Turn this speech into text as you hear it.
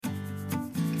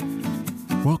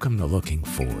Welcome to Looking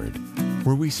Forward,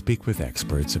 where we speak with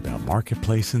experts about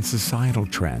marketplace and societal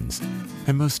trends,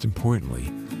 and most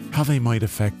importantly, how they might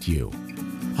affect you.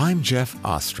 I'm Jeff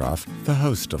Ostroff, the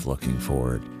host of Looking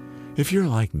Forward. If you're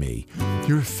like me,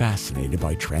 you're fascinated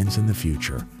by trends in the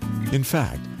future. In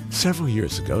fact, several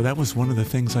years ago, that was one of the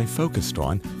things I focused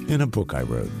on in a book I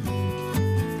wrote.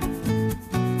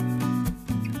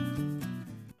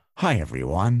 Hi,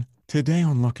 everyone. Today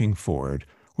on Looking Forward,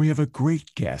 we have a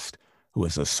great guest who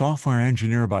is a software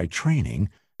engineer by training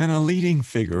and a leading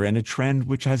figure in a trend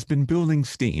which has been building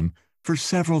steam for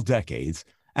several decades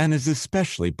and is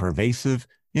especially pervasive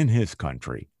in his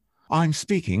country. I'm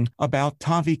speaking about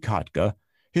Taavi Kotka,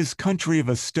 his country of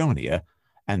Estonia,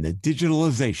 and the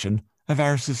digitalization of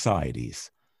our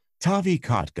societies. Taavi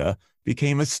Kotka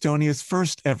became Estonia's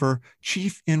first ever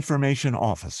Chief Information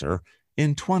Officer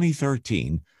in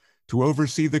 2013 to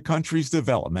oversee the country's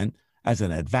development as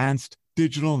an advanced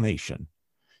digital nation.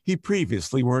 He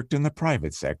previously worked in the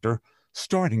private sector,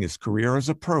 starting his career as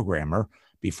a programmer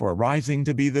before rising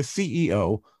to be the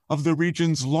CEO of the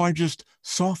region's largest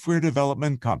software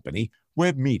development company,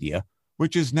 WebMedia,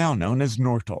 which is now known as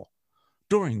Nortal.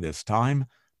 During this time,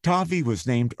 Taavi was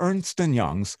named Ernst &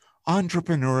 Young's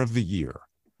Entrepreneur of the Year.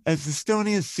 As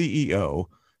Estonia's CEO,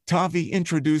 Taavi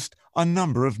introduced a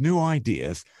number of new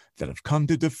ideas that have come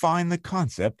to define the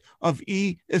concept of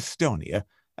e-Estonia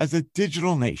as a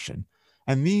digital nation,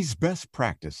 and these best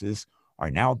practices are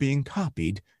now being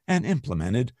copied and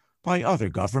implemented by other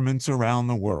governments around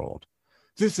the world.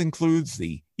 This includes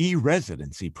the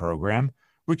e-residency program,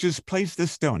 which has placed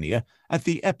Estonia at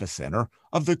the epicenter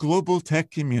of the global tech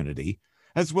community,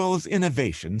 as well as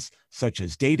innovations such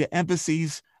as data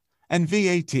embassies and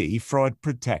VAT fraud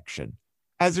protection.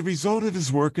 As a result of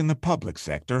his work in the public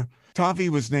sector, Taavi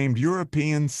was named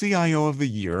European CIO of the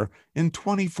Year in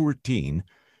 2014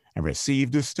 and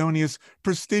received Estonia's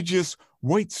prestigious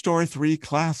White Star III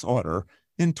class order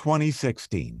in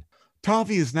 2016.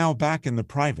 Taavi is now back in the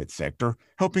private sector,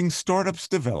 helping startups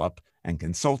develop and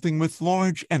consulting with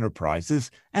large enterprises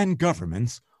and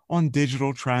governments on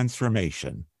digital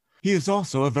transformation. He is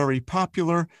also a very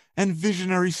popular and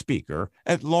visionary speaker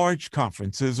at large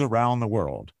conferences around the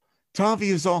world. Taavi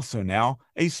is also now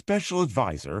a special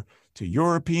advisor to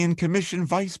European Commission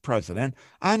Vice President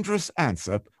Andrus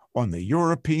Ansip on the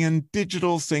European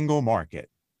Digital Single Market.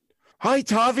 Hi,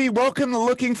 Taavi. Welcome to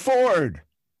Looking Forward.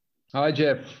 Hi,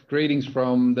 Jeff. Greetings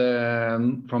from the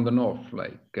north,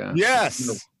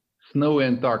 yes, snowy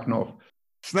and dark north.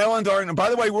 Snow and dark. By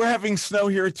the way, we're having snow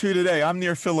here too today. I'm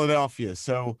near Philadelphia,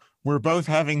 so we're both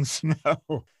having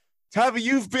snow. Taavi,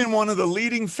 you've been one of the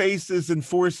leading faces and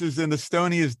forces in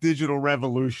Estonia's digital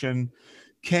revolution.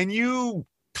 Can you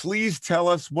please tell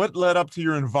us what led up to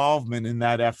your involvement in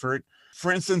that effort? For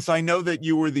instance, I know that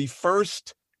you were the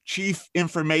first Chief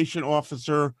Information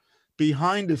Officer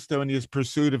behind Estonia's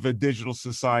pursuit of a digital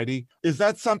society. Is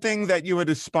that something that you had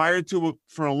aspired to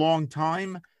for a long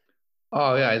time?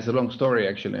 Oh, yeah, it's a long story,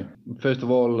 actually. First of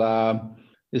all,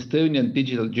 Estonian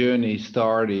digital journey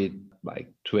started like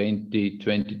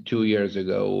 22 years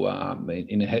ago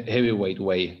in a heavyweight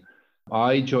way.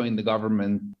 I joined the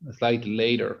government slightly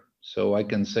later, so I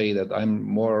can say that I'm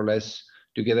more or less,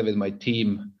 together with my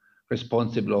team,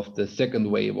 responsible of the second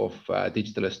wave of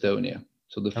Digital Estonia.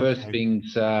 So the first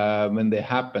things, when they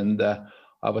happened,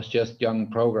 I was just a young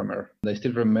programmer. I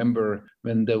still remember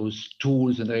when those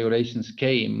tools and regulations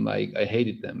came, I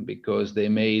hated them because they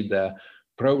made the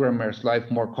programmer's life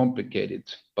more complicated.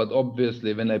 But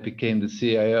obviously, when I became the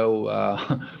CIO,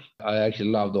 I actually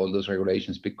loved all those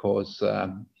regulations because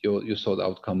you saw the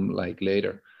outcome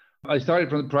later. I started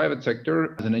from the private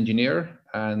sector as an engineer,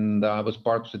 and I was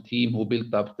part of the team who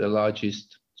built up the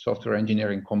largest software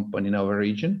engineering company in our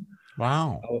region.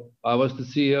 Wow. I was the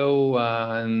CEO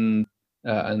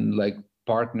and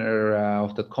partner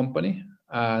of the company.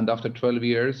 And after 12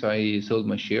 years, I sold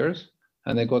my shares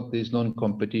and I got this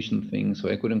non-competition thing. So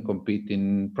I couldn't compete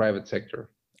in private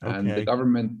sector. Okay. And the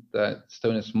government,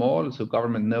 Estonia is small, so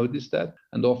government noticed that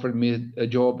and offered me a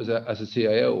job as a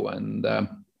CIO. And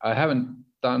I haven't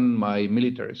done my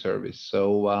military service,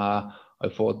 so I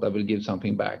thought I will give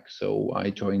something back. So I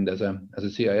joined as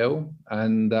a CIO,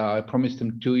 and I promised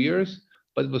him 2 years,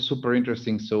 but it was super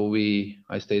interesting. So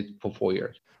I stayed for 4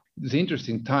 years. It's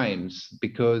interesting times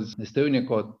because Estonia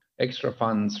got extra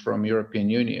funds from European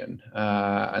Union,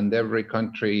 and every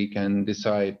country can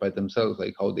decide by themselves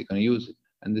how they can use it.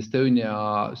 And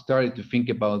Estonia started to think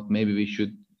about maybe we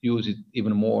should use it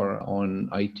even more on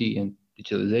IT and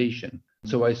digitalization.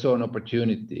 So I saw an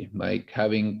opportunity,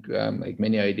 having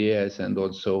many ideas and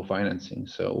also financing.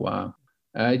 So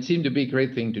It seemed to be a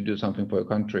great thing to do something for your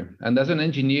country. And as an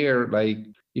engineer, like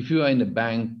if you are in a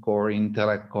bank or in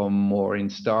telecom or in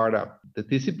startup, the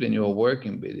discipline you're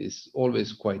working with is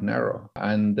always quite narrow.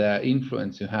 And the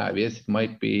influence you have, yes, it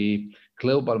might be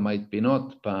global, might be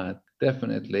not, but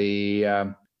definitely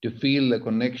to feel the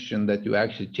connection that you're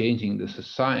actually changing the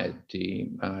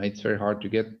society, it's very hard to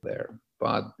get there.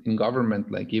 But in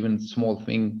government, like even small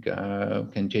thing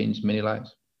can change many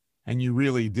lives. And you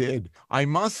really did. I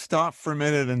must stop for a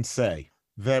minute and say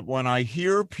that when I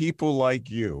hear people like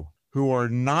you who are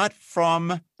not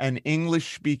from an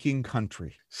English-speaking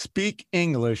country speak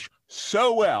English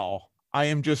so well, I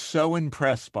am just so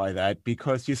impressed by that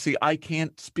because, you see, I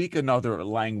can't speak another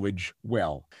language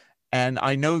well. And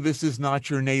I know this is not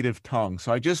your native tongue,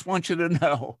 so I just want you to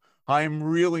know I'm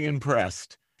really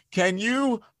impressed. Can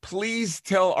you please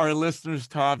tell our listeners,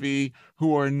 Taavi,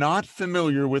 who are not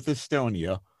familiar with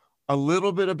Estonia, a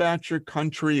little bit about your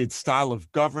country, its style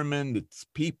of government, its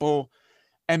people,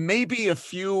 and maybe a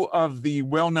few of the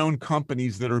well-known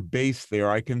companies that are based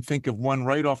there? I can think of one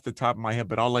right off the top of my head,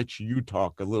 but I'll let you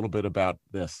talk a little bit about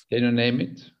this. Can you name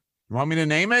it? You want me to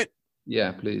name it?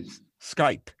 Yeah, please.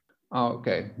 Skype. Oh,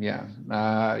 okay, yeah.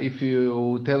 If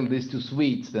you tell this to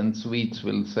Swedes, then Swedes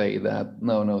will say that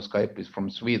no, Skype is from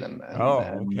Sweden.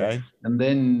 Okay. And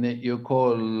then you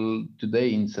call to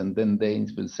Danes, and then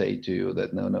Danes will say to you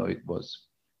that no, it was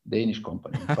Danish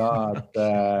company. But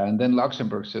and then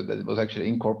Luxembourg said that it was actually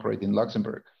incorporated in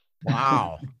Luxembourg.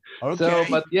 Wow. Okay. So,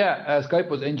 but yeah, Skype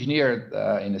was engineered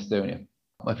in Estonia.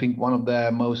 I think one of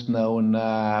the most known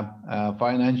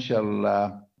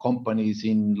financial companies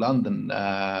in London,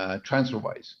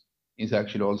 TransferWise, is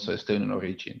actually also Estonian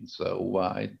origin. So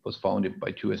it was founded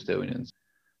by two Estonians.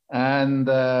 And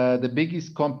the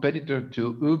biggest competitor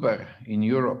to Uber in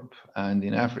Europe and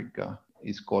in Africa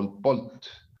is called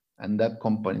Bolt. And that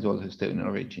company is also Estonian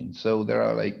origin. So there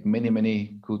are like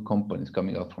many good companies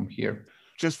coming out from here.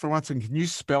 Just for one second, can you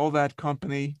spell that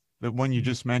company, the one you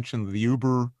just mentioned, the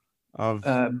Uber of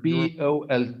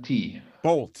B-O-L-T.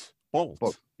 Bolt.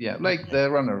 Yeah, like the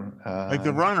runner. Like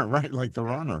the runner, right? Like the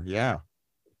runner, yeah.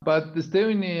 But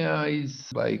Estonia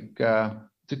is like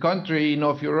it's a country in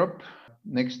North Europe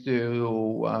next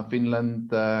to Finland,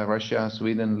 Russia,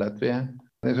 Sweden, Latvia.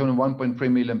 There's only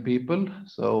 1.3 million people,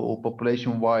 so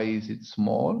population-wise it's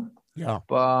small. Yeah.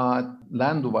 But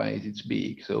land-wise it's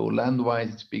big. So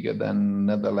land-wise it's bigger than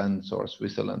Netherlands or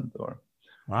Switzerland.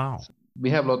 Wow.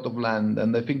 We have a lot of land,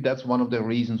 and I think that's one of the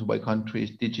reasons why country is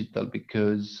digital,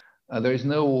 because there is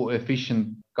no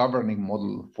efficient governing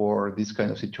model for this kind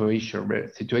of situation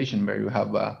where you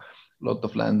have a lot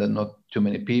of land and not too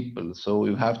many people. So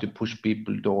you have to push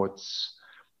people towards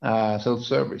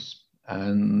self-service,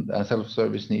 and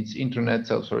self-service needs internet,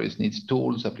 self-service needs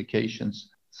tools, applications.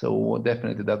 So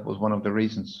definitely that was one of the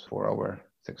reasons for our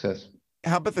success.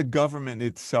 How about the government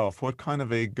itself? What kind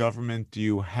of a government do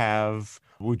you have?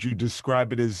 Would you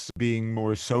describe it as being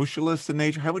more socialist in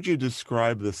nature? How would you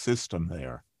describe the system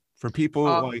there for people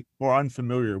like who are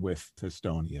unfamiliar with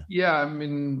Estonia? Yeah, I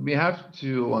mean, we have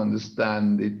to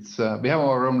understand it's we have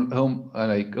our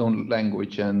own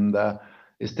language, and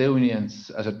Estonians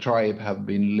as a tribe have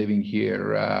been living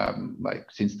here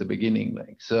like since the beginning.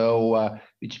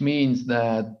 Which means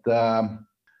that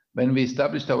when we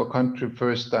established our country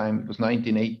first time, it was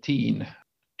 1918,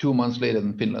 2 months later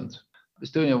than Finland.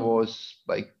 Estonia was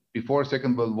like before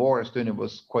Second World War. Estonia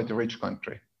was quite a rich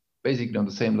country, basically on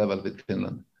the same level with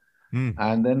Finland.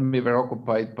 And then we were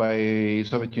occupied by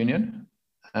Soviet Union,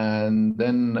 and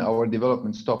then our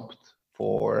development stopped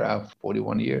for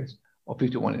 41 years or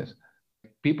 51 years.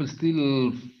 People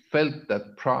still felt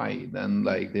that pride, and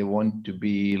like they want to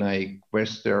be like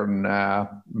Western,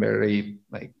 very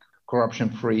like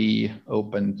corruption-free,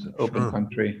 open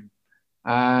country.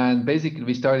 And basically,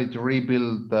 we started to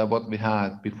rebuild what we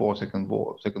had before Second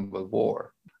World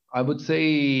War. I would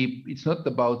say it's not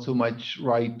about so much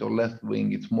right or left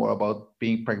wing. It's more about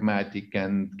being pragmatic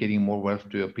and getting more wealth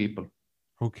to your people.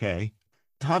 Okay.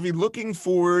 Taavi, looking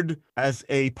forward, as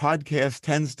a podcast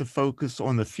tends to focus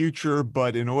on the future,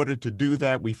 but in order to do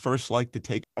that, we first like to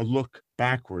take a look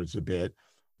backwards a bit.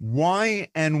 Why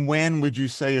and when would you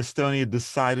say Estonia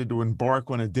decided to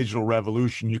embark on a digital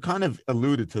revolution? You kind of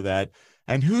alluded to that.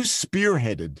 And who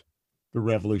spearheaded the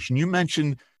revolution? You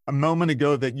mentioned a moment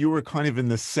ago that you were kind of in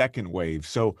the second wave.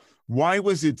 So why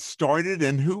was it started,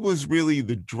 and who was really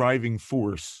the driving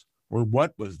force, or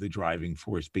what was the driving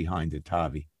force behind it,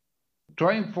 Taavi?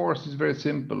 Driving force is very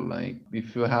simple. Like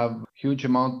if you have huge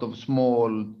amount of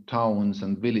small towns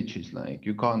and villages, like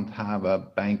you can't have a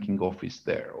banking office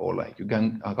there, or like you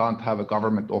can't have a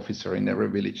government officer in every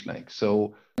village. Like,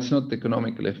 so it's not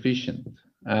economically efficient.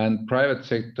 and private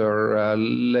sector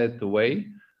led the way,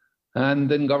 and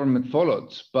then government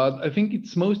followed. But I think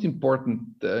it's most important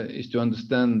is to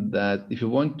understand that if you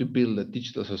want to build a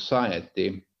digital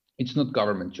society, it's not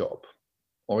government job,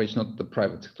 or it's not the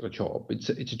private sector job. It's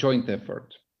a joint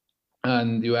effort,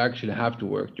 and you actually have to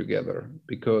work together,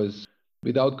 because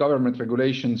without government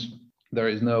regulations, there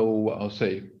is no, I'll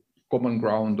say, common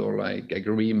ground or like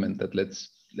agreement that let's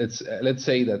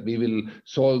say that we will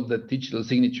solve the digital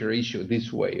signature issue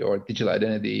this way or digital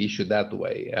identity issue that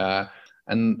way,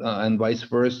 and vice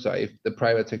versa. If the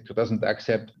private sector doesn't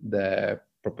accept the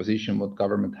proposition what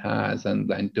government has and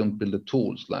don't build the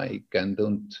tools and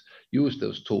don't use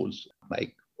those tools,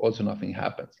 also nothing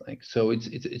happens. So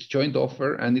it's joint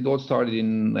offer, and it all started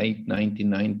in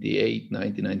 1998,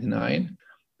 1999.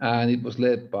 And it was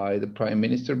led by the prime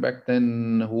minister back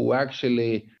then, who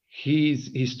actually,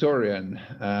 he's historian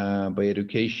by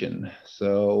education.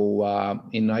 So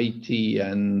in IT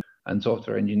and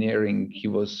software engineering, he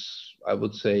was, I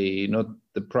would say, not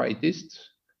the brightest,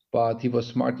 but he was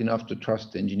smart enough to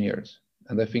trust engineers.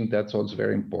 And I think that's also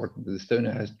very important.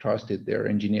 Estonia has trusted their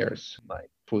engineers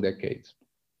through decades.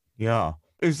 Yeah.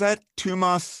 Is that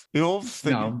Toomas Ilves?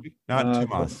 No, not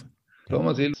Toomas.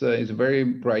 Toomas Ilves is a very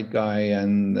bright guy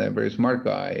and a very smart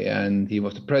guy, and he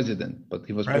was the president, but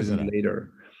he was president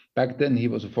later. Back then, he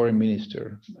was a foreign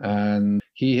minister, and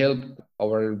he helped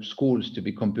our schools to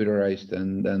be computerized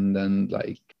and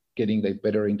getting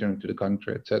better internet to the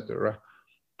country, etc.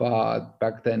 But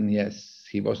back then, yes,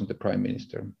 he wasn't the prime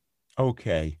minister.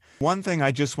 Okay. One thing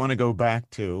I just want to go back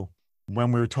to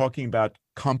when we were talking about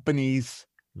companies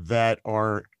that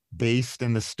are based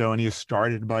in Estonia,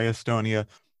 started by Estonia.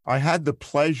 I had the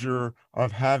pleasure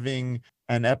of having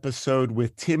an episode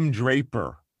with Tim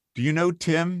Draper. Do you know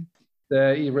Tim?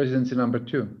 The e-residency number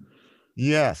 2.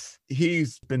 Yes,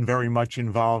 he's been very much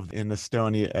involved in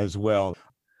Estonia as well.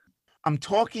 I'm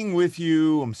speaking with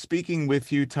you,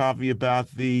 Taavi,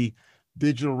 about the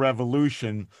digital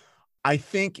revolution. I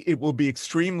think it will be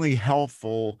extremely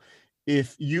helpful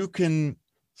if you can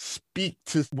speak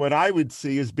to what I would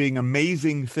see as being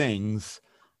amazing things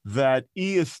that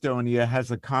eEstonia has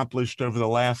accomplished over the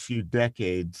last few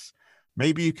decades.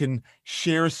 Maybe you can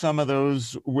share some of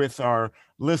those with our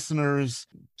listeners,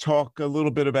 talk a little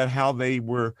bit about how they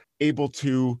were able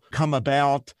to come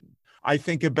about. I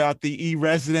think about the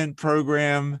e-resident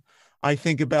program. I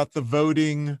think about the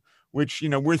voting, which,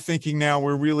 we're thinking now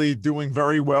we're really doing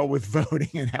very well with voting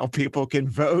and how people can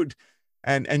vote.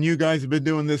 And you guys have been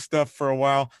doing this stuff for a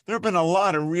while. There have been a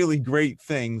lot of really great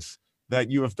things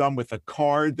that you have done with the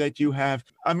card that you have.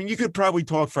 I mean, you could probably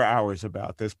talk for hours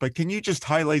about this, but can you just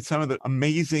highlight some of the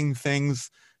amazing things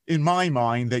in my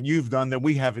mind that you've done that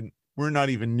we're not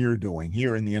even near doing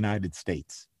here in the United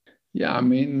States? Yeah, I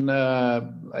mean,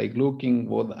 looking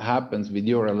what happens with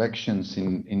your elections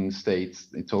in states,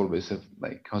 it's always I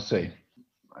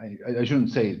shouldn't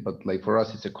say it, but for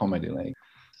us, it's a comedy.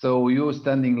 So you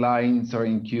standing lines or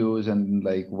in queues and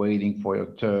waiting for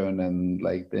your turn, and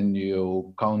then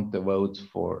you count the votes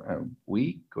for a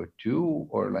week or two,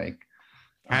 or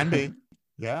can be.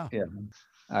 Yeah. Yeah.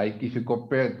 If you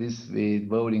compare this with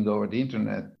voting over the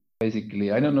internet,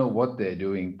 basically, I don't know what they're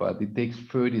doing, but it takes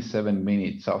 37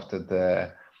 minutes after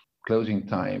the closing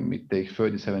time. It takes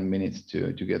 37 minutes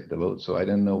to get the vote. So I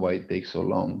don't know why it takes so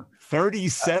long.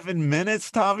 37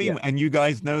 minutes, Taavi? Yeah. And you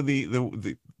guys know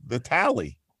the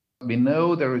tally. We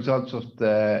know the results of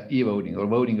the e-voting or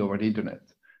voting over the internet,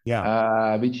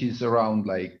 which is around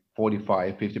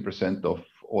 45-50% of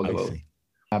all the votes.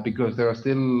 Because there are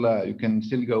still, you can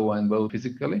still go and vote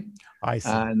physically. I see.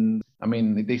 And I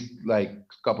mean, it takes a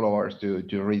couple of hours to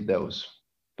read those.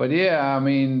 But yeah, I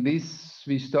mean, we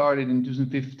started in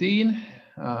 2015.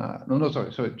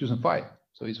 2005.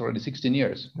 So it's already 16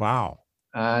 years. Wow.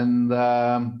 And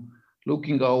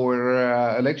looking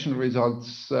our election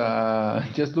results,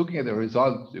 just looking at the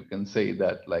results, you can say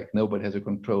that nobody has a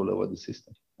control over the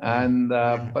system. And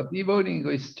but e-voting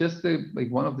is just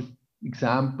one of the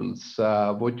examples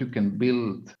what you can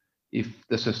build if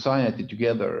the society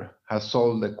together has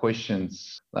solved the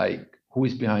questions who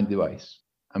is behind the device.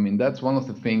 I mean, that's one of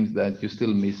the things that you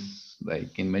still miss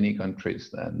in many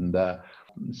countries. And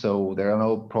so there are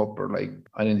no proper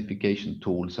identification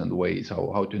tools and ways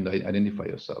how to identify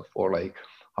yourself, or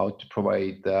how to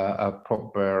provide a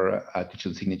proper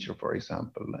digital signature, for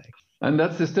example. And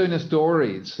that's the Estonia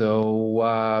story.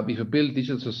 So if you build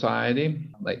digital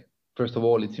society, first of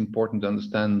all, it's important to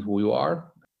understand who you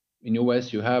are. In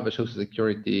US, you have a social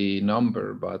security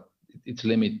number, but it's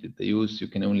limited. You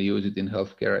can only use it in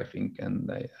healthcare, I think, and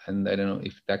I don't know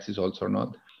if taxes also or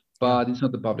not. But it's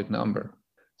not a public number.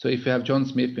 So if you have John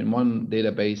Smith in one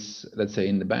database, let's say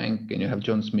in the bank, and you have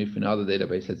John Smith in another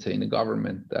database, let's say in the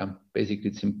government,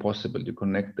 basically it's impossible to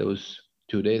connect those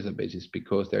two databases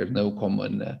because there's no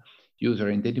common user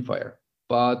identifier.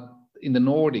 But in the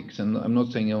Nordics, and I'm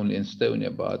not saying only in Estonia,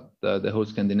 but the whole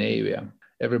Scandinavia,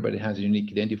 everybody has a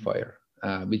unique identifier,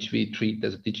 which we treat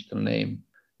as a digital name,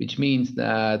 which means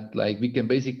that like we can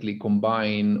basically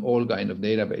combine all kind of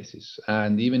databases.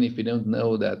 And even if we don't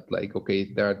know that, like,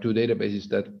 okay, there are two databases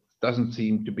that doesn't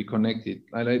seem to be connected,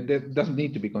 and that doesn't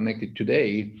need to be connected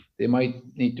today, they might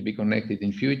need to be connected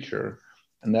in future.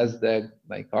 And that's the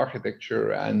like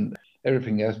architecture, and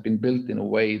everything has been built in a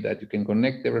way that you can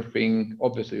connect everything.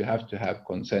 Obviously, you have to have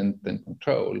consent and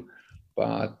control,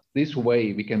 but this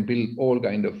way we can build all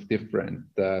kind of different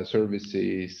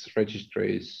services,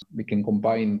 registries. We can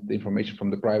combine the information from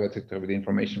the private sector with the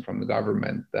information from the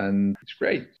government, and it's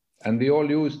great. And we all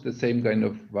use the same kind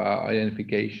of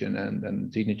identification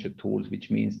and signature tools, which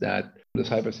means that from the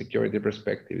cybersecurity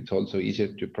perspective, it's also easier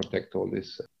to protect all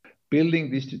this.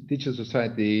 Building this digital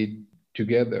society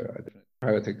together,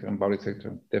 private sector and public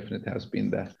sector, definitely has been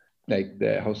the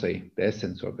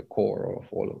essence or the core of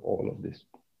all of this.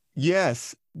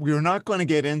 Yes, we're not going to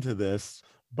get into this,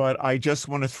 but I just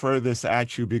want to throw this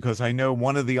at you because I know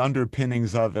one of the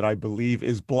underpinnings of it, I believe,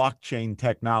 is blockchain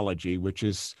technology, which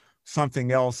is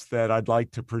something else that I'd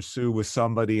like to pursue with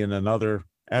somebody in another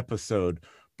episode.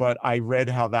 But I read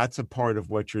how that's a part of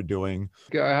what you're doing.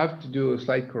 I have to do a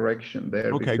slight correction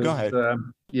there. Okay, because, go ahead.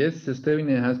 Yes,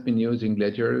 Estonia has been using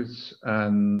ledgers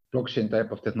and blockchain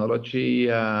type of technology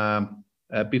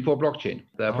before blockchain.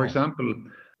 For example,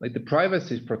 like the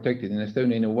privacy is protected in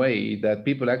Estonia in a way that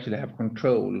people actually have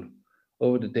control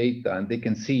over the data, and they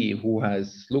can see who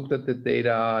has looked at the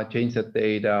data, changed that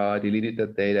data, deleted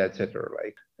that data, etc.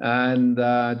 Right? And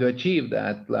to achieve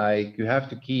that, like you have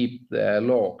to keep the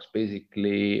logs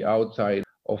basically outside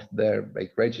of their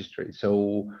like registry.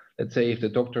 So let's say if the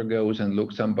doctor goes and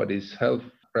looks somebody's health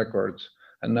records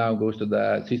and now goes to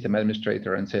the system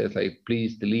administrator and says like,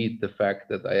 please delete the fact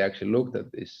that I actually looked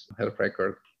at this health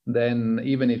record, then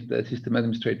even if the system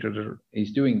administrator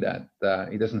is doing that,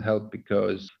 it doesn't help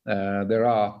because there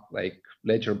are like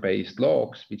ledger-based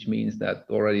logs, which means that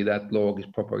already that log is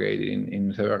propagated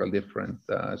in several different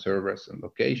servers and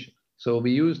locations. So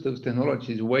we used those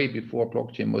technologies way before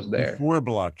blockchain was there. Before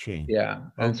blockchain. Yeah,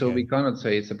 and so we cannot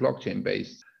say it's a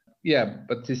blockchain-based. Yeah,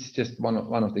 but this is just one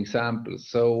of the examples.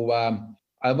 So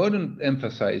I wouldn't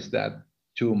emphasize that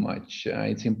too much.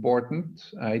 It's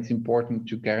important. It's important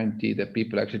to guarantee that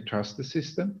people actually trust the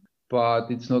system,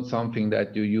 but it's not something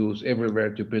that you use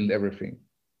everywhere to build everything.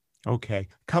 Okay.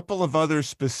 A couple of other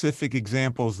specific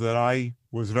examples that I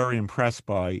was very impressed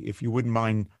by, if you wouldn't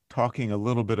mind talking a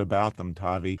little bit about them,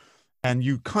 Taavi. And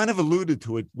you kind of alluded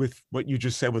to it with what you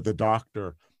just said with the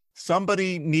doctor.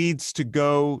 Somebody needs to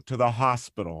go to the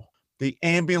hospital. The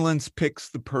ambulance picks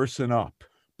the person up.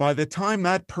 By the time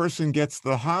that person gets to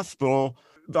the hospital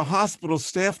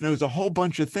staff knows a whole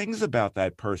bunch of things about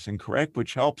that person, correct?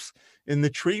 Which helps in the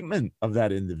treatment of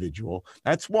that individual.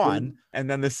 That's one. And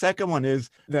then the second one is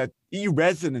that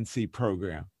e-residency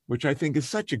program, which I think is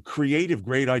such a creative,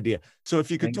 great idea. So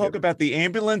if you could talk about the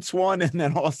ambulance one and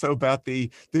then also about the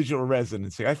digital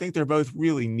residency, I think they're both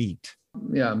really neat.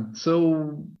 Yeah.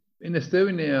 So in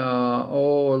Estonia,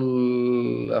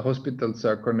 all hospitals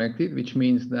are connected, which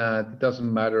means that it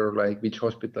doesn't matter like which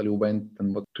hospital you went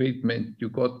and what treatment you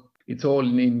got. It's all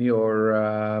in your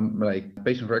like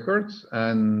patient records,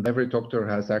 and every doctor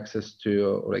has access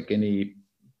to like any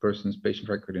person's patient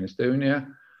record in Estonia.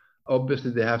 Obviously,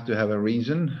 they have to have a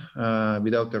reason.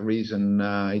 Without a reason,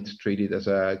 it's treated as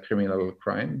a criminal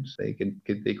crime. So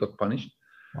they got punished.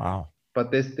 Wow. But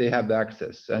they have the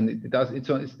access, and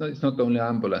it's not only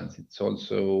ambulance. It's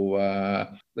also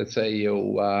let's say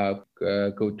you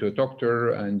go to a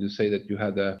doctor and you say that you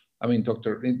had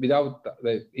doctor,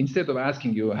 instead of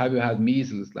asking you, have you had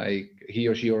measles, like he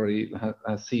or she already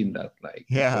has seen that, like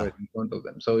in front of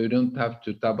them. So you don't have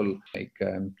to double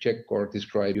check or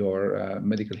describe your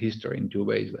medical history in two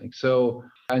ways, like so,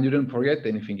 and you don't forget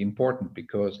anything important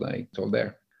because like it's all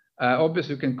there.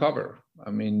 Obviously, you can cover.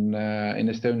 In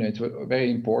Estonia, it's very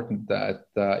important that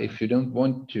if you don't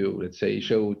want to, let's say,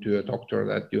 show to a doctor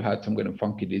that you had some kind of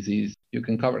funky disease, you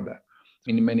can cover that.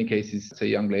 In many cases, say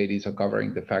young ladies are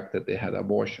covering the fact that they had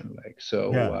abortion,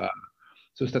 so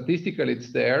statistically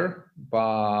it's there,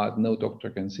 but no doctor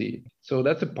can see it. So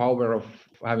that's the power of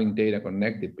having data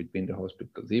connected between the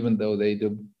hospitals, even though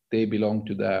they belong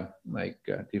to the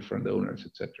different owners,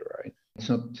 etc. Right? It's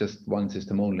not just one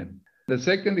system only. The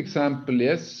second example,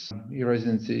 yes,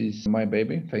 e-residency is my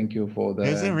baby. Thank you for that.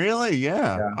 Is it really?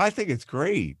 Yeah. I think it's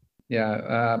great.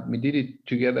 Yeah, we did it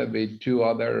together with two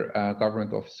other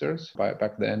government officers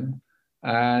back then,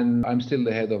 and I'm still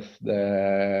the head of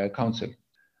the council.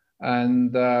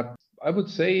 And I would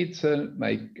say it's a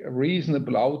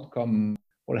reasonable outcome.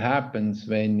 What happens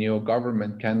when your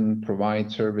government can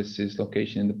provide services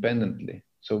location independently?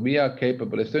 So we are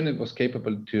capable. Estonia was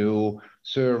capable to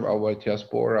serve our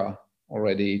diaspora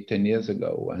already 10 years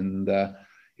ago, and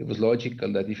it was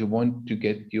logical that if you want to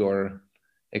get your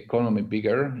economy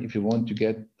bigger, if you want to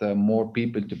get more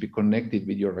people to be connected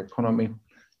with your economy,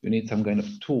 you need some kind of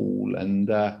tool. And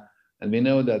we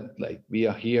know that we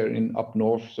are here in up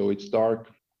north, so it's dark.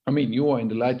 I mean, you are in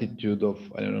the latitude of,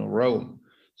 I don't know, Rome.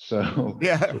 So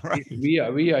Yeah, right. we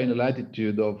are in the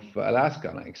latitude of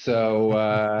Alaska, so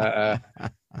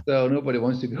nobody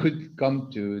wants to come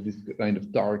to this kind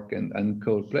of dark and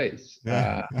cold place.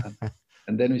 Yeah.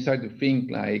 And then we started to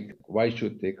think why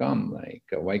should they come?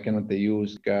 Why cannot they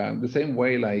use the same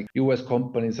way US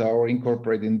companies are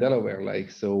incorporated in Delaware?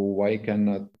 So why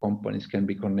cannot companies can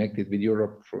be connected with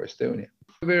Europe through Estonia?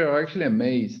 We are actually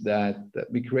amazed that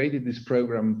we created this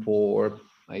program for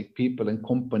people and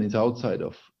companies outside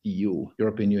of EU,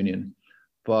 European Union.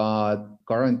 But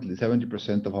currently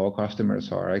 70% of our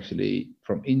customers are actually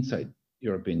from inside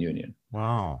European Union.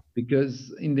 Wow.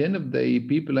 Because in the end of the day,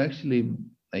 people actually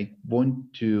want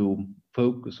to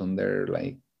focus on their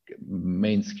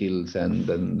main skills and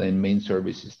then main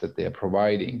services that they are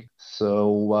providing.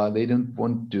 So they don't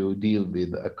want to deal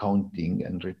with accounting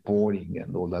and reporting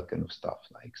and all that kind of stuff.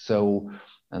 So,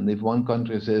 and if one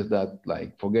country says that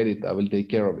forget it, I will take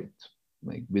care of it,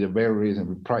 with a very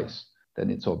reasonable price, then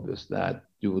it's obvious that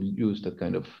you will use that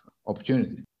kind of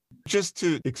opportunity. Just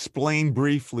to explain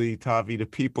briefly, Taavi, to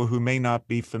people who may not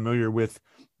be familiar with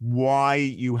why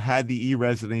you had the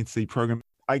e-residency program,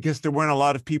 I guess there weren't a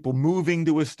lot of people moving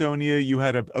to Estonia. You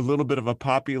had a little bit of a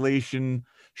population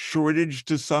shortage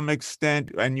to some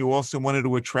extent, and you also wanted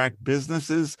to attract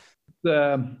businesses.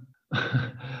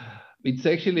 It's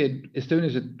actually, Estonia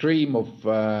is a dream of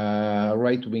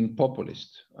right-wing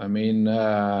populists. I mean,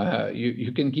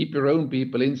 you can keep your own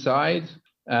people inside,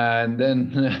 and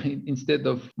then instead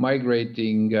of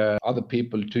migrating other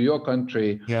people to your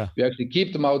country, you actually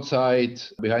keep them outside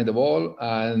behind the wall,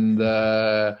 and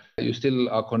you still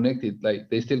are connected.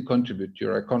 They still contribute to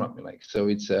your economy. So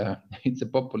it's a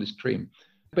populist dream.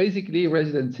 Basically,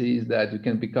 residency is that you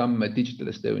can become a digital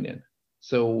Estonian.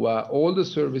 So all the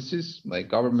services, like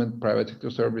government, private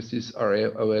sector services, are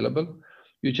available.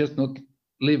 You just not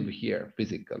live here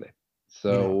physically.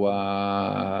 So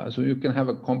so you can have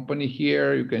a company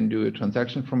here, you can do a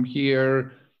transaction from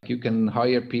here, you can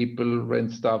hire people,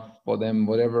 rent stuff for them,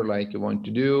 whatever you want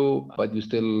to do, but you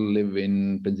still live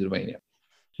in Pennsylvania.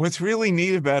 What's really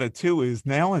neat about it too is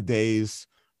nowadays,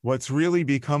 what's really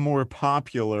become more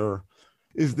popular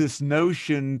is this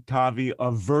notion, Taavi,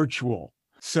 of virtual.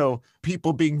 So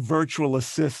people being virtual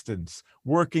assistants,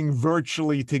 working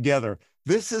virtually together.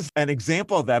 This is an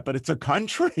example of that, but it's a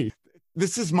country.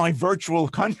 This is my virtual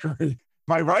country.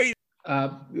 Am I right?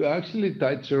 Actually,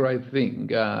 that's the right thing.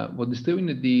 What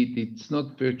Estonia did, it's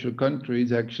not virtual country.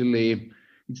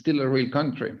 It's still a real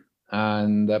country,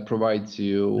 and that provides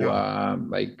you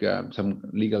some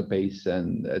legal base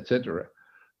and etc.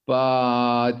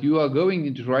 But you are going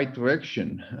in the right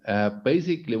direction.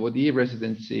 Basically, what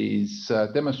e-residency is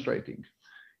demonstrating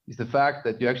is the fact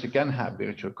that you actually can have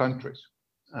virtual countries.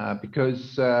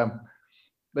 Because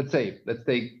let's take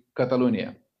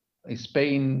Catalonia.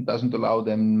 Spain doesn't allow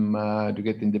them to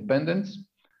get independence.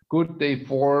 Could they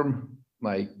form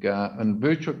a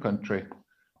virtual country?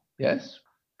 Yes.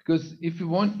 Because if you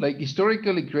want,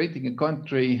 historically creating a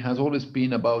country has always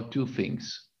been about two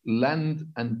things, land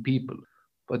and people.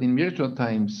 But in virtual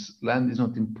times, land is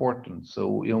not important,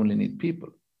 so you only need people.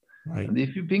 Right. And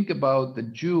if you think about the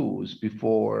Jews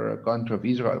before the country of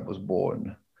Israel was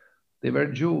born, they were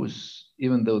Jews,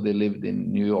 even though they lived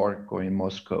in New York or in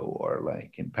Moscow or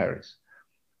in Paris.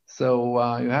 So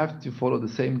you have to follow the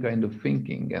same kind of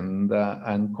thinking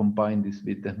and combine this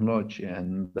with technology,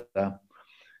 and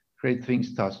great things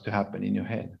start to happen in your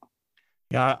head.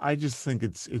 Yeah, I just think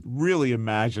it's really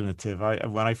imaginative.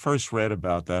 When I first read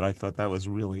about that, I thought that was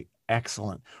really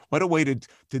excellent. What a way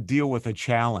to deal with a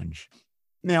challenge.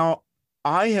 Now,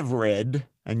 I have read,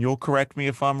 and you'll correct me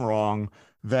if I'm wrong,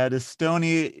 that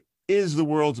Estonia is the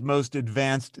world's most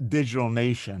advanced digital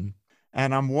nation.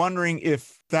 And I'm wondering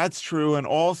if that's true. And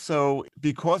also,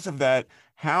 because of that,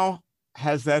 how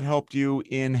has that helped you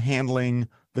in handling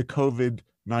the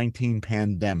COVID-19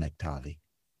 pandemic, Taavi?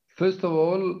 First of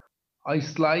all, I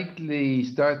slightly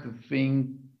start to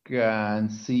think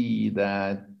and see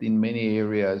that in many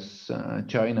areas,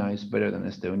 China is better than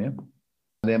Estonia.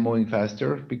 They're moving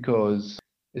faster because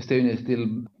Estonia is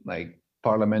still like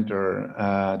parliamentary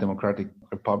democratic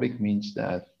republic, means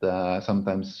that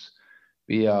sometimes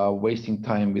we are wasting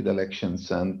time with elections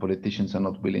and politicians are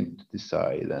not willing to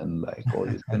decide and like all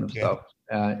this kind of stuff.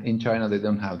 In China, they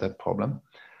don't have that problem.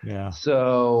 Yeah.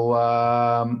 So,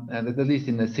 and at least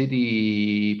in the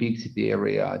city, big city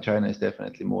area, China is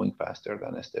definitely moving faster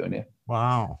than Estonia.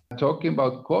 Wow. Talking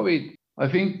about COVID, I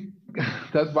think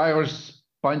that virus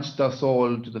punched us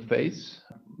all to the face.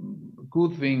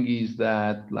 Good thing is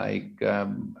that, like,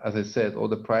 as I said, all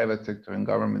the private sector and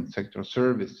government sector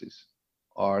services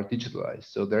are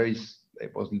digitalized. So there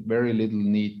was very little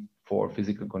need for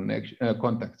physical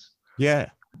contacts. Yeah.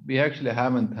 We actually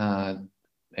haven't had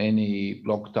any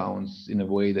lockdowns in a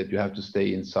way that you have to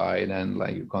stay inside and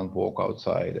like you can't walk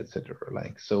outside, etc.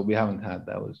 Like, so we haven't had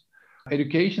those.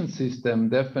 Education system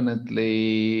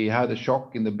definitely had a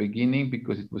shock in the beginning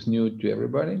because it was new to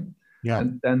everybody. Yeah.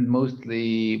 And then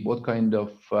mostly what kind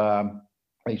of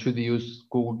like should we use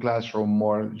Google Classroom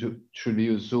or should we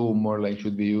use Zoom or like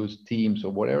should we use Teams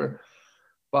or whatever?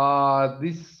 But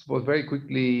this was very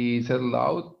quickly settled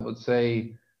out, I would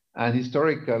say. And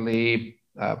historically,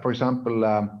 for example,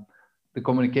 the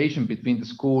communication between the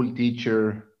school,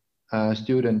 teacher,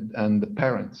 student, and the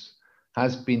parents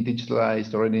has been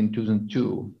digitalized already in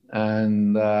 2002.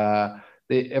 And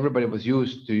everybody was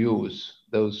used to use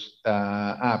those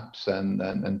apps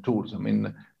and tools. I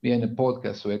mean, we are in a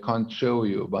podcast, so I can't show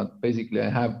you, but basically I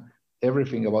have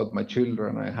everything about my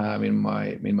children I have in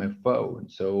my phone,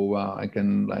 so I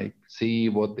can like see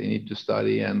what they need to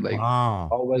study and like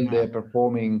how well they're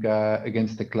performing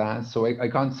against the class. So I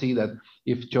can't see that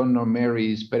if John or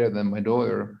Mary is better than my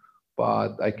daughter,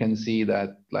 but I can see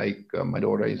that like my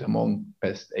daughter is among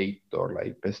best 8 or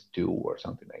like best 2 or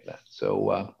something like that.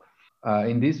 So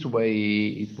in this way,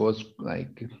 it was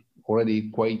like already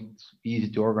quite easy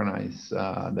to organize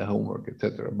the homework,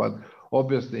 etc. But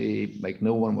obviously, like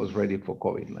no one was ready for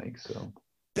COVID, like so.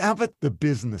 How about the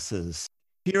businesses?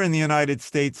 Here in the United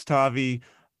States, Taavi,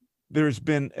 there's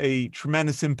been a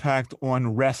tremendous impact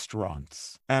on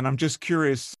restaurants. And I'm just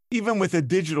curious, even with a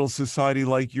digital society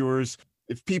like yours,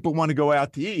 if people want to go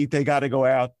out to eat, they got to go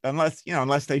out unless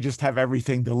they just have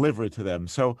everything delivered to them.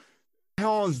 So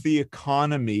how has the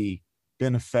economy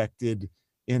been affected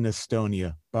in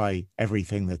Estonia by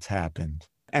everything that's happened?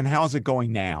 And how's it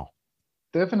going now?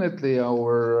 Definitely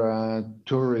our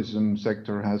tourism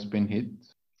sector has been hit.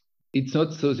 It's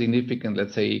not so significant,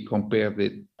 let's say, compared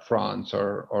with France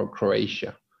or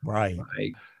Croatia. Right.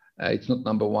 It's not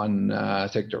number one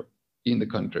sector in the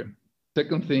country.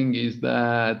 Second thing is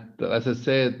that, as I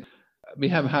said, we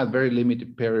have had very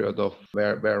limited period of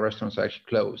where restaurants are actually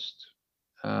closed.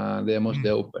 They are mostly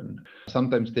open.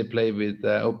 Sometimes they play with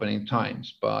opening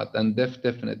times, and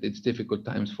definitely it's difficult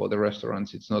times for the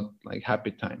restaurants. It's not like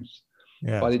happy times.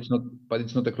 Yes. But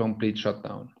it's not a complete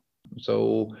shutdown.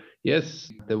 So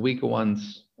yes, the weaker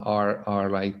ones are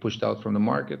like pushed out from the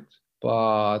market,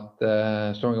 but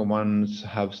the stronger ones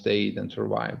have stayed and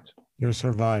survived. You're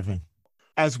surviving.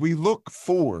 As we look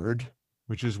forward,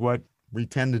 which is what we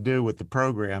tend to do with the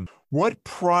program, what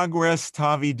progress,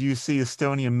 Taavi, do you see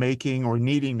Estonia making or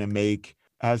needing to make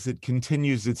as it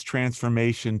continues its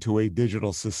transformation to a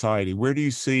digital society? Where do you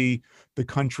see the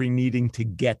country needing to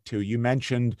get to? You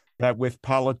mentioned that with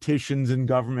politicians and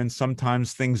governments,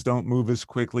 sometimes things don't move as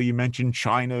quickly. You mentioned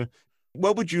China.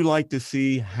 What would you like to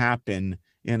see happen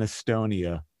in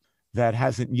Estonia that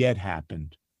hasn't yet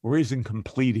happened or isn't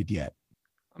completed yet?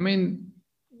 I mean,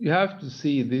 you have to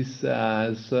see this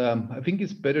as, I think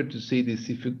it's better to see this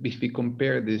if we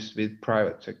compare this with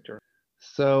private sector.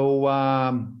 So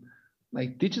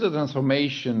like digital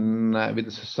transformation with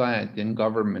the society and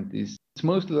government it's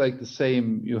mostly like the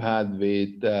same you had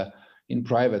with in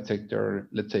private sector,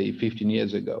 let's say 15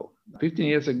 years ago. 15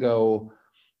 years ago,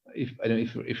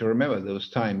 if you remember those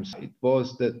times, it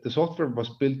was that the software was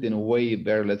built in a way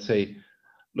where, let's say,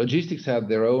 logistics had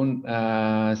their own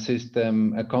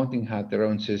system, accounting had their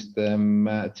own system,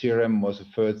 CRM was a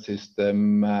third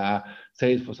system,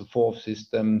 sales was a fourth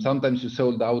system. Sometimes you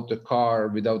sold out the car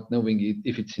without knowing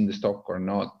if it's in the stock or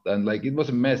not. And like it was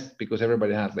a mess because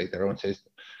everybody had like their own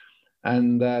system.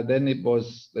 And then it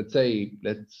was, let's say,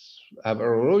 let's have a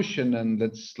revolution and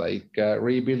let's like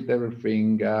rebuild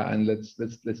everything and let's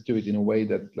do it in a way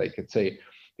that, like, let's say,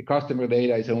 the customer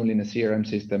data is only in a CRM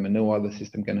system and no other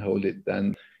system can hold it.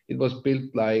 And it was built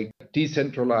like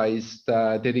decentralized,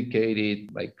 dedicated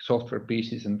like software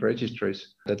pieces and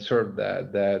registries that serve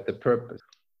the purpose.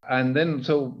 And then,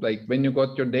 so like when you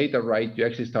got your data right, you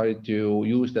actually started to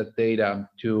use that data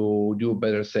to do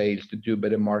better sales, to do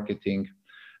better marketing.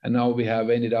 And now we have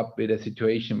ended up with a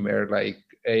situation where like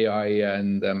AI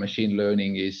and machine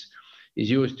learning is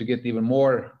used to get even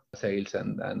more sales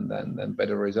and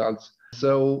better results.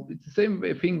 So it's the same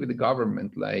thing with the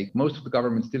government. Like most of the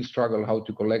governments still struggle how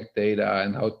to collect data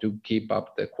and how to keep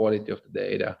up the quality of the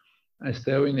data.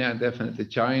 Estonia, definitely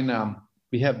China,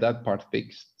 we have that part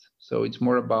fixed. So it's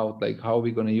more about like how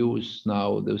we're going to use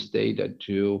now those data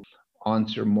to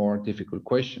answer more difficult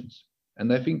questions.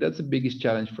 And I think that's the biggest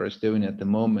challenge for Estonia at the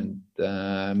moment,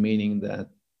 meaning that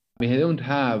we don't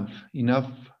have enough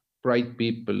bright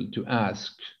people to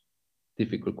ask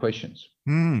difficult questions.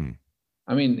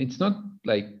 I mean, it's not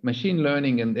like machine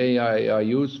learning and AI are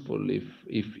useful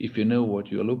if you know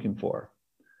what you're looking for.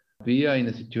 We are in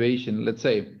a situation, let's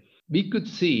say, we could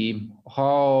see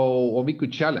or we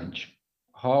could challenge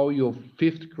how your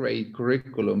 5th grade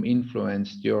curriculum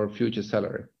influenced your future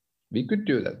salary. We could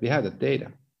do that. We have that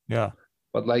data. Yeah.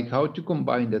 But like how to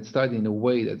combine that study in a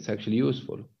way that's actually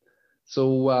useful.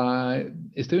 So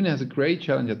Estonia has a great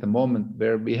challenge at the moment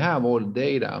where we have all the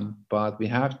data, but we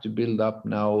have to build up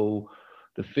now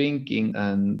the thinking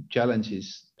and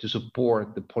challenges to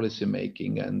support the policy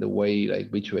making and the way, like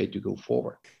which way to go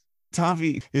forward.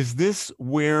 Taavi, is this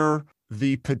where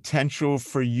the potential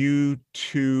for you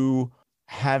to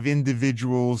have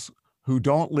individuals who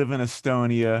don't live in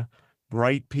Estonia,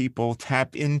 bright people,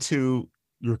 tap into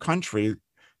your country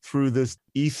through this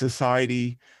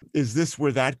e-society? Is this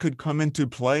where that could come into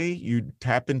play? You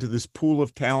tap into this pool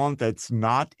of talent that's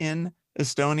not in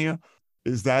Estonia?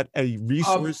 Is that a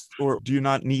resource, or do you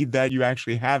not need that? You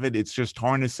actually have it. It's just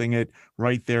harnessing it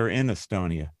right there in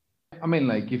Estonia. I mean,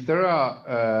 like if there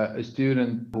are a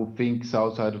student who thinks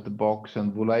outside of the box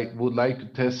and would like to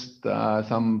test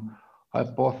some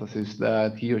hypothesis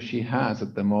that he or she has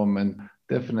at the moment,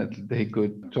 definitely they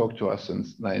could talk to us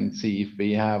and see if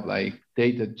we have like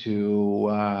data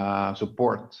to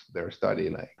support their study.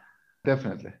 Like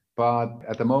definitely. But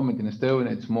at the moment in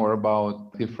Estonia, it's more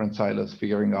about different silos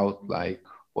figuring out like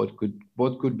what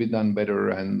could be done better.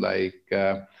 And like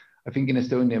I think in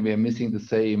Estonia we are missing the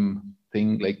same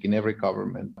thing like in every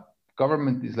government.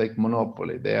 Government is like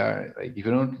monopoly. They are like if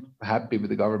you're not happy with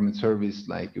the government service,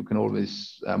 like you can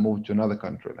always move to another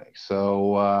country. Like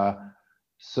so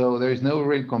there is no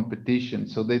real competition.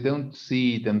 So they don't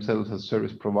see themselves as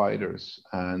service providers,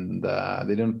 and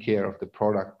they don't care of the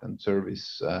product and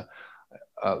service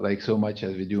like so much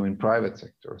as we do in private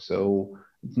sector. So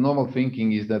it's normal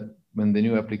thinking is that when the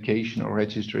new application or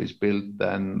register is built,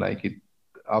 then like it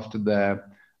after the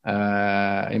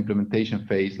implementation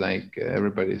phase, like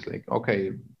everybody's like,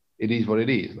 okay, it is what it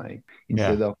is, like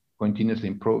instead of continuously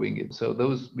improving it. So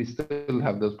we still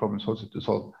have those problems also to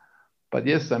solve. But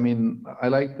yes, I mean, I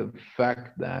like the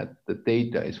fact that the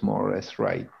data is more or less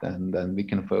right, and then we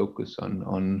can focus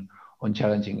on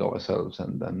challenging ourselves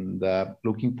and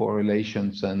looking for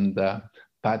relations and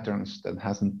patterns that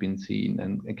hasn't been seen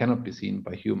and cannot be seen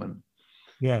by human.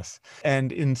 Yes.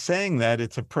 And in saying that,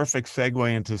 it's a perfect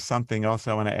segue into something else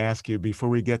I want to ask you before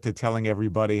we get to telling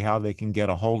everybody how they can get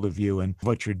a hold of you and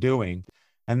what you're doing.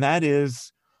 And that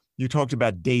is, you talked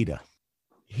about data.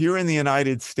 Here in the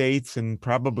United States and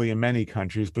probably in many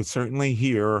countries, but certainly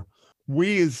here,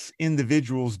 we as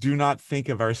individuals do not think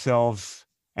of ourselves,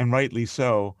 and rightly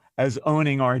so, as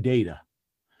owning our data.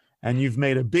 And you've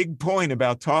made a big point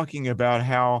about talking about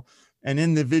how an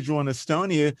individual in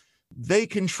Estonia, they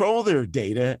control their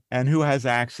data and who has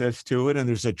access to it. And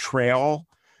there's a trail.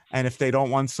 And if they don't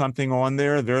want something on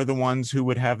there, they're the ones who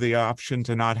would have the option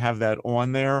to not have that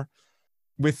on there.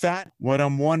 With that, what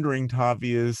I'm wondering,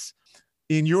 Taavi, is,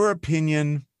 in your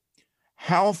opinion,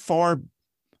 how far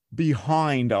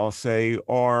behind, I'll say,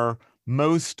 are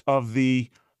most of the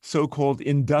so-called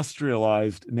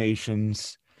industrialized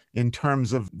nations in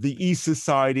terms of the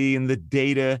e-society and the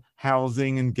data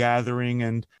housing and gathering?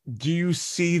 And do you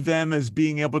see them as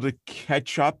being able to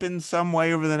catch up in some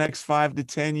way over the next 5 to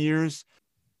 10 years?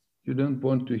 You don't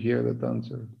want to hear that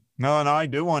answer. No, and I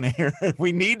do want to hear it.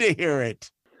 We need to hear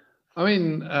it. I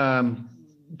mean,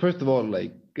 first of all,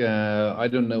 like, I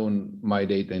don't know my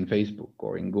data in Facebook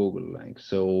or in Google. Like,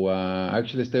 so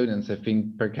actually Estonians, I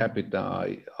think per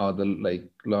capita are the like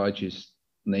largest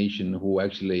nation who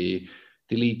actually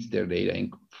deletes their data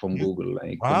from Google.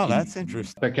 Like, wow, that's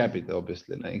interesting. Per capita,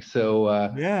 obviously. Like, so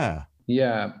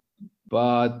yeah.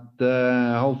 But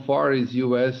how far is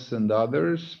US and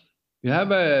others? You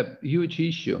have a huge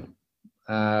issue.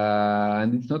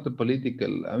 And it's not a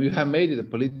political, I mean, you have made it a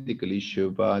political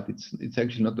issue, but it's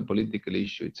actually not a political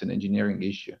issue. It's an engineering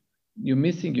issue. You're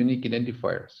missing unique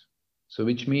identifiers. So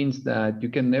which means that you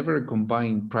can never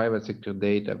combine private sector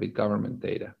data with government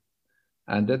data.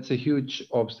 And that's a huge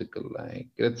obstacle. Like,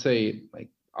 let's say, like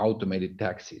automated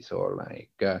taxes or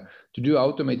to do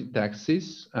automated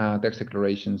taxes, tax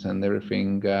declarations and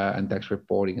everything, and tax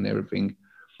reporting and everything.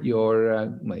 Your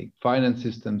finance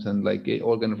systems and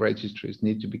organ registries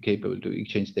need to be capable to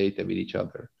exchange data with each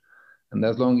other. And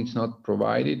as long as it's not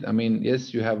provided, I mean,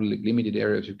 yes, you have limited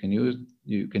areas you can use,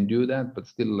 you can do that, but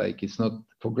still it's not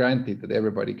for granted that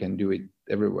everybody can do it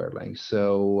everywhere. So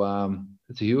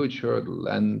it's a huge hurdle.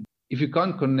 And if you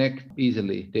can't connect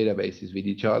easily databases with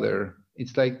each other,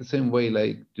 it's the same way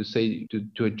to say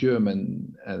to a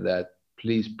German that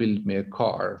please build me a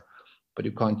car, but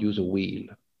you can't use a wheel.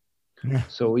 Yeah.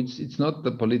 So it's not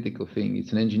the political thing,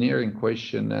 it's an engineering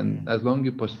question. And as long as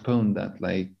you postpone that,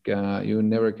 you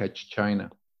never catch China.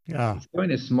 Yeah. It's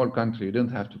in a small country, you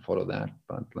don't have to follow that,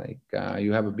 but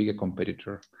you have a bigger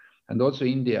competitor. And also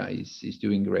India is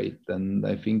doing great. And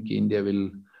I think India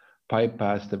will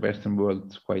bypass the Western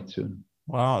world quite soon.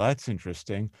 Wow, that's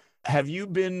interesting. Have you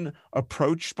been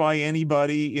approached by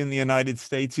anybody in the United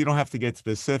States? You don't have to get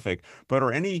specific, but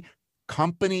are any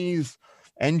companies,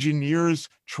 engineers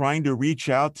trying to reach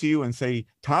out to you and say,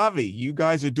 Taavi, you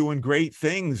guys are doing great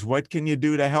things. What can you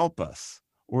do to help us?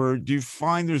 Or do you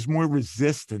find there's more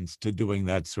resistance to doing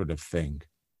that sort of thing?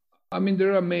 I mean,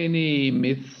 there are many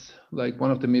myths.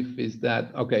 One of the myths is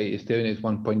that, okay, Estonia is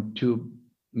 1.2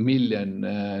 million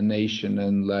nation,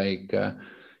 and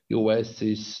US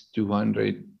is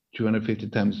 250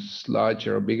 times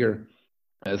larger or bigger.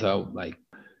 So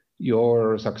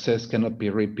your success cannot be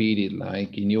repeated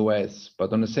in US,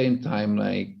 but on the same time,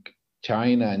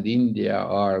 China and India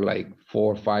are 4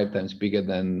 or 5 times bigger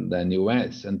than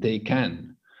US, and they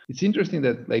can. It's interesting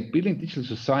that building digital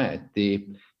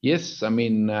society, yes, I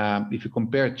mean, if you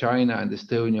compare China and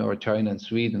Estonia or China and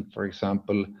Sweden, for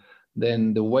example,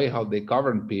 then the way how they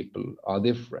govern people are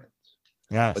different.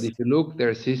 Yes. But if you look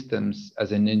their systems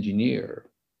as an engineer,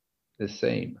 the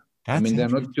same. That's I mean, there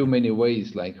are not too many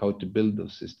ways how to build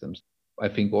those systems. I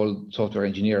think all software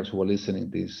engineers who are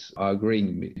listening to this are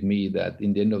agreeing with me that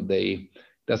in the end of the day,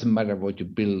 it doesn't matter what you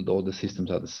build, all the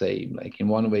systems are the same. In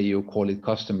one way, you call it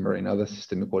customer, in another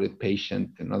system, you call it patient,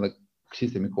 in another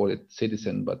system, you call it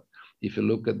citizen. But if you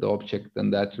look at the object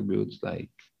and the attributes,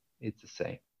 it's the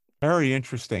same. Very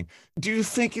interesting. Do you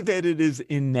think that it is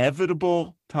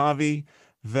inevitable, Taavi,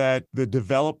 that the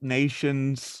developed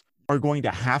nations are going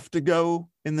to have to go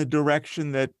in the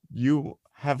direction that you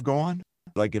have gone?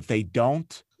 If they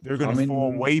don't, they're going to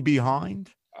fall way behind?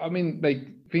 I mean,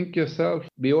 think yourself.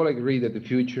 We all agree that the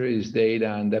future is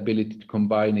data and the ability to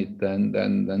combine it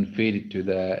and feed it to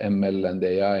the ML and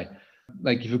the AI.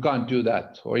 If you can't do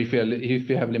that, or if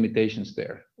you have limitations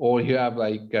there, or you have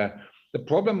the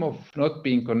problem of not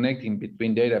being connecting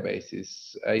between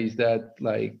databases is that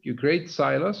you create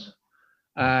silos,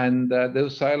 and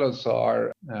those silos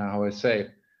are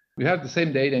you have the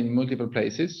same data in multiple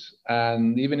places,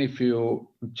 and even if you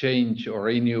change or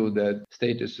renew the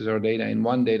statuses or data in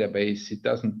one database, it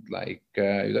doesn't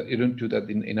you don't do that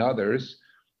in others.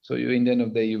 So in the end of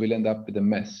the day, you will end up with a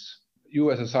mess.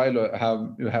 You as a silo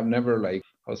have never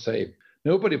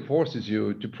nobody forces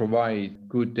you to provide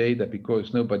good data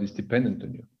because nobody's dependent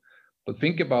on you. But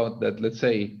think about that. Let's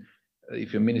say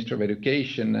if you're Minister of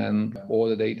Education and all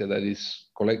the data that is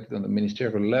collected on the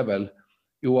ministerial level,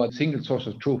 you are the single source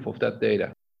of truth of that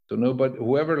data. So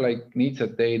whoever needs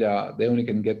that data, they only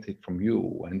can get it from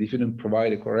you. And if you don't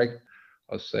provide a correct,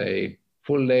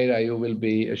 full data, you will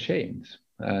be ashamed.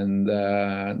 And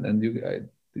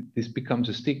this becomes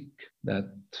a stick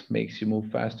that makes you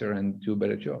move faster and do a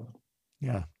better job.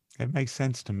 Yeah, it makes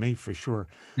sense to me for sure.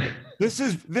 That's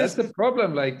the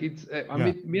problem. I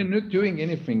mean, we are not doing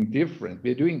anything different.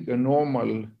 We're doing a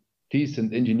normal,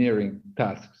 decent engineering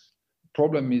tasks.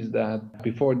 Problem is that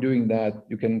before doing that,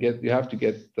 you have to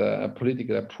get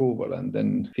political approval, and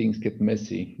then things get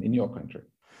messy in your country.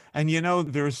 And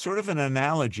there's sort of an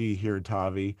analogy here,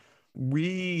 Taavi.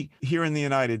 We here in the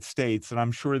United States, and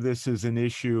I'm sure this is an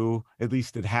issue, at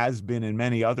least it has been in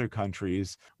many other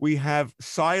countries, we have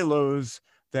silos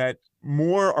that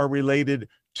more are related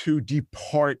to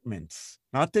departments,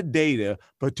 not to data,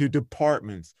 but to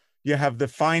departments. You have the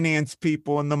finance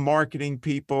people and the marketing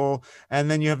people,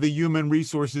 and then you have the human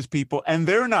resources people, and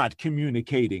they're not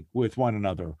communicating with one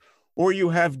another. Or you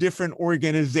have different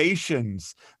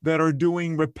organizations that are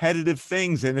doing repetitive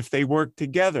things, and if they work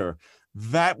together,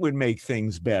 that would make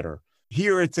things better.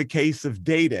 Here, it's a case of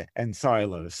data and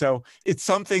silos. So it's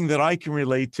something that I can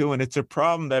relate to, and it's a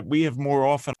problem that we have more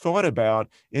often thought about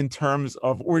in terms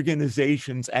of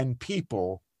organizations and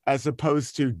people as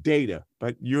opposed to data.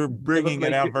 But you're bringing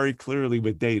it out very clearly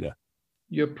with data.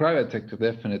 Your private sector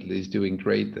definitely is doing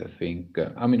great, I think.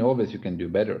 I mean, always you can do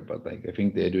better, but I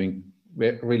think they're doing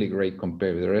really great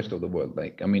compared with the rest of the world.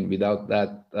 Like, I mean, without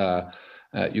that,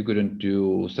 you couldn't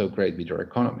do so great with your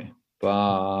economy.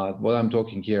 But what I'm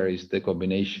talking here is the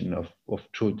combination of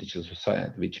true digital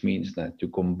society, which means that you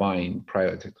combine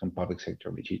private sector and public sector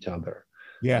with each other.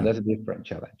 Yeah. And that's a different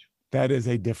challenge. That is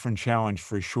a different challenge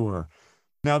for sure.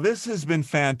 Now, this has been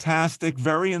fantastic,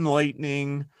 very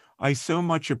enlightening. I so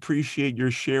much appreciate your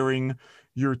sharing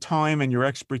your time and your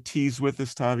expertise with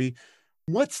us, Taavi.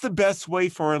 What's the best way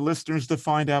for our listeners to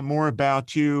find out more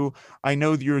about you? I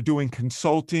know that you're doing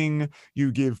consulting,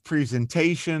 you give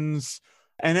presentations,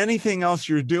 and anything else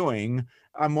you're doing.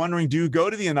 I'm wondering, do you go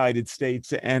to the United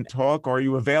States and talk? Are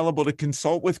you available to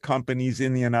consult with companies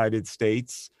in the United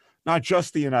States? Not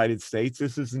just the United States.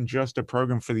 This isn't just a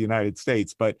program for the United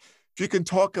States, but if you can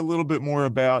talk a little bit more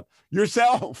about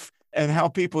yourself and how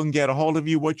people can get a hold of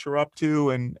you, what you're up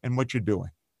to and what you're doing.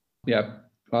 Yeah.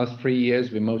 Last 3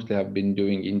 years, we mostly have been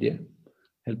doing India,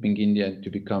 helping India to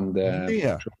become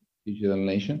the digital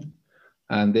nation.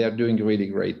 And they are doing really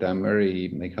great. I'm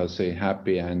very,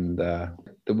 happy. And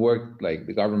the work like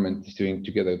the government is doing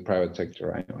together with private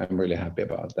sector, I'm really happy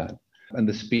about that. And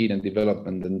the speed and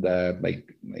development and like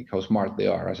how smart they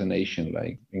are as a nation,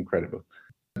 like incredible.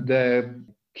 The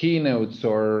keynotes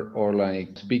or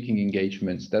like speaking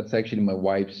engagements, that's actually my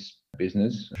wife's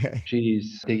business.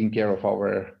 She's taking care of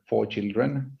our 4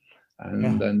 children,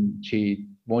 and then she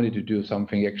wanted to do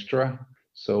something extra.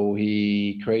 So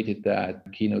he created that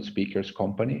keynote speakers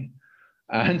company.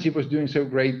 And she was doing so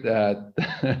great that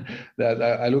that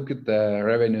I look at the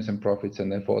revenues and profits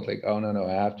and I thought like, oh no,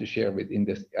 I have to share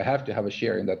I have to have a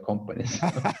share in that company. So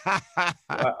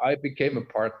I became a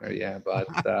partner, but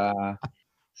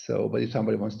but if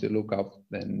somebody wants to look up,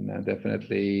 then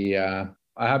definitely I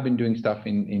have been doing stuff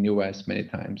in US many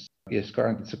times. Yes,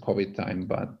 currently it's a COVID time,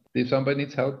 but if somebody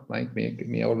needs help, like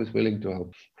me always willing to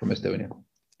help from Estonia.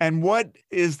 And what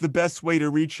is the best way to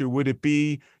reach you? Would it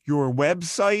be your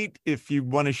website, if you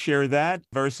want to share that,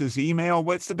 versus email?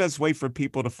 What's the best way for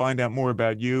people to find out more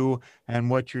about you and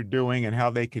what you're doing and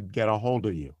how they could get a hold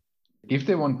of you? If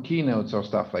they want keynotes or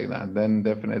stuff like that, then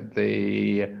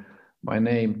definitely my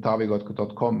name,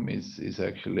 taavikotka.com, is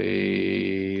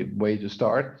actually way to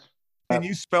start. Can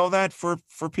you spell that for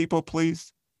people,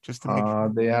 please? Just to make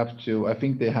sure. They have to. I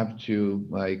think they have to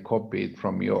copy it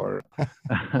from your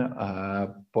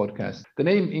podcast. The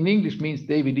name in English means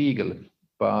David Eagle,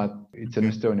 but it's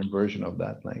an Estonian version of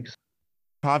that. Like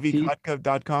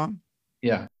taavikotka.com?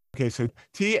 Yeah. Okay, so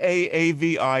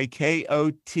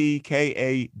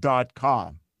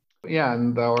taavikotka.com. Yeah,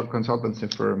 and our consultancy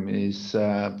firm is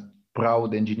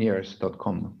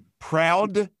proudengineers.com.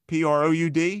 Proud,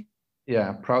 Proud?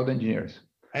 Yeah, Proud Engineers.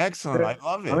 Excellent. I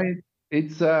love it. I mean,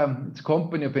 it's a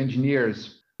company of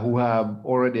engineers who have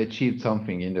already achieved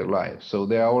something in their life. So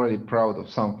they are already proud of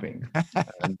something.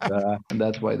 and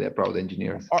that's why they're proud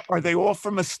engineers. Are they all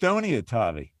from Estonia,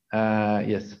 Taavi?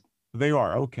 Yes. They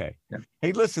are. Okay. Yeah.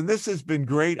 Hey, listen, this has been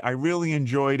great. I really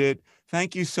enjoyed it.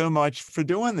 Thank you so much for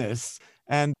doing this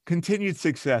and continued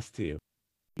success to you.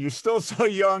 You're still so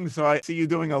young, so I see you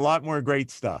doing a lot more great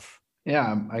stuff.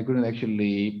 Yeah, I couldn't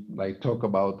actually talk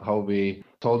about how we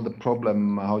solved the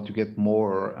problem, how to get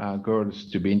more girls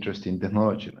to be interested in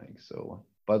technology.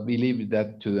 But we leave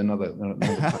that to another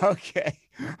Okay.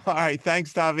 All right.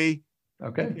 Thanks, Taavi.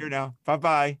 Okay. Here now.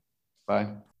 Bye-bye. Bye.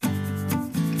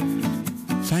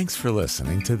 Thanks for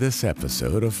listening to this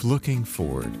episode of Looking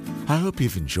Forward. I hope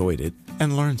you've enjoyed it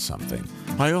and learned something.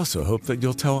 I also hope that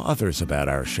you'll tell others about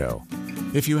our show.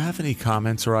 If you have any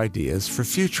comments or ideas for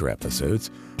future episodes,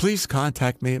 please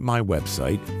contact me at my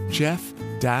website,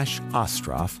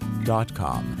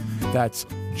 jeff-ostroff.com. That's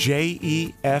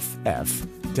JEFF-Ostroff,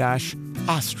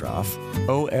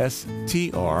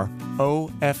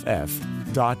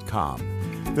 OSTROFF.com.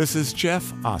 This is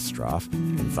Jeff Ostroff,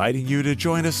 inviting you to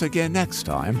join us again next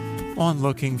time on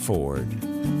Looking Forward.